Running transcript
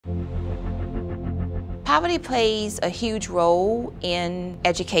Poverty plays a huge role in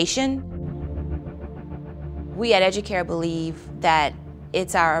education. We at EduCare believe that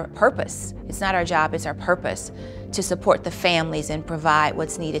it's our purpose. It's not our job, it's our purpose to support the families and provide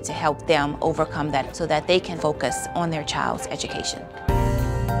what's needed to help them overcome that so that they can focus on their child's education.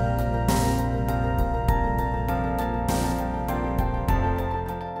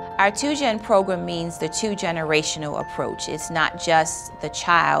 Our 2-gen program means the 2-generational approach. It's not just the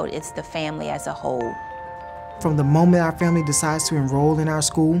child, it's the family as a whole. From the moment our family decides to enroll in our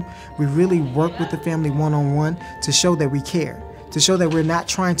school, we really work with the family one-on-one to show that we care, to show that we're not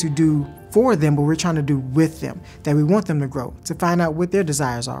trying to do for them, but we're trying to do with them, that we want them to grow, to find out what their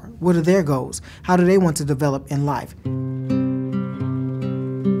desires are, what are their goals, how do they want to develop in life.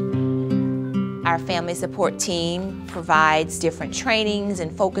 Our family support team provides different trainings and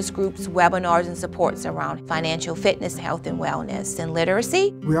focus groups, webinars and supports around financial fitness, health and wellness, and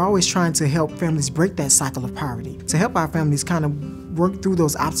literacy. We're always trying to help families break that cycle of poverty, to help our families kind of work through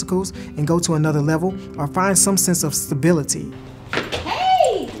those obstacles and go to another level or find some sense of stability.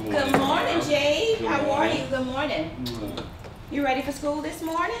 Hey, good morning, Jay. How are you? Good morning. You ready for school this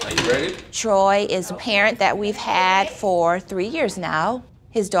morning? Are you ready? Troy is a parent that we've had for 3 years now.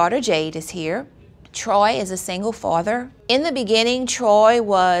 His daughter Jade is here. Troy is a single father. In the beginning, Troy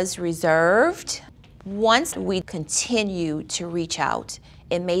was reserved. Once we continued to reach out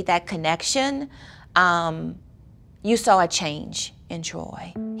and made that connection, you saw a change in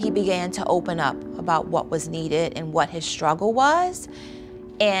Troy. He began to open up about what was needed and what his struggle was.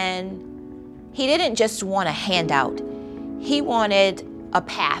 And he didn't just want a handout. He wanted a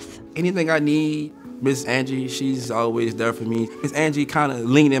path. Anything I need, Miss Angie, she's always there for me. Miss Angie kind of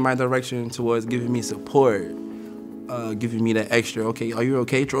leaned in my direction towards giving me support, giving me that extra, okay, are you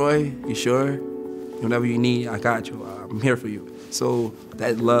okay, Troy? You sure? Whenever you need, I got you. I'm here for you. So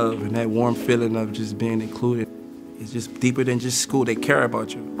that love and that warm feeling of just being included is just deeper than just school. They care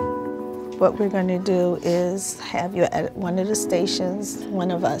about you. What we're going to do is have you at one of the stations.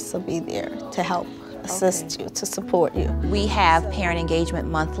 One of us will be there to help assist you, to support you. We have parent engagement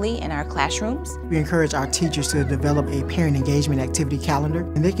monthly in our classrooms. We encourage our teachers to develop a parent engagement activity calendar,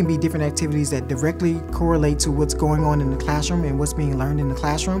 and they can be different activities that directly correlate to what's going on in the classroom and what's being learned in the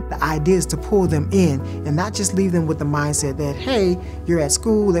classroom. The idea is to pull them in and not just leave them with the mindset that, hey, you're at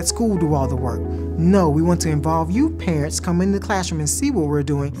school, let school do all the work. No, we want to involve you parents, come in the classroom and see what we're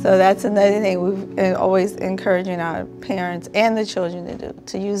doing. So that's another thing we've always encouraging our parents and the children to do,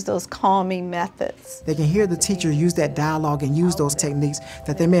 to use those calming methods. They can hear the teacher use that dialogue and use those techniques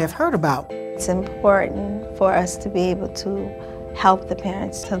that they may have heard about. It's important for us to be able to help the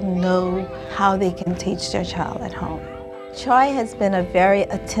parents to know how they can teach their child at home. Troy has been a very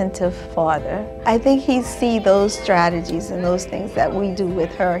attentive father. I think he sees those strategies and those things that we do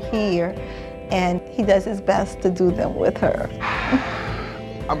with her here, and he does his best to do them with her.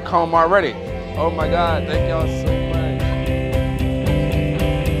 I'm calm already. Oh my God, thank y'all so much.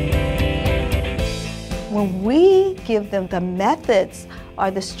 When we give them the methods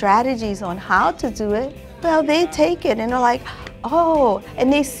or the strategies on how to do it, well, they take it and they're like, oh,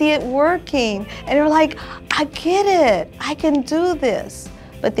 and they see it working. And they're like, I get it, I can do this.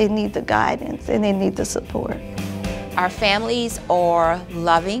 But they need the guidance and they need the support. Our families are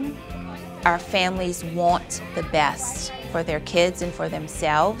loving. Our families want the best for their kids and for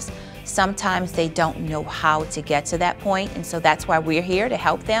themselves. Sometimes they don't know how to get to that point, and so that's why we're here to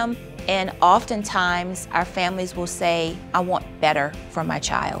help them. And oftentimes, our families will say, I want better for my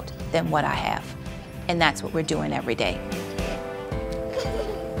child than what I have. And that's what we're doing every day.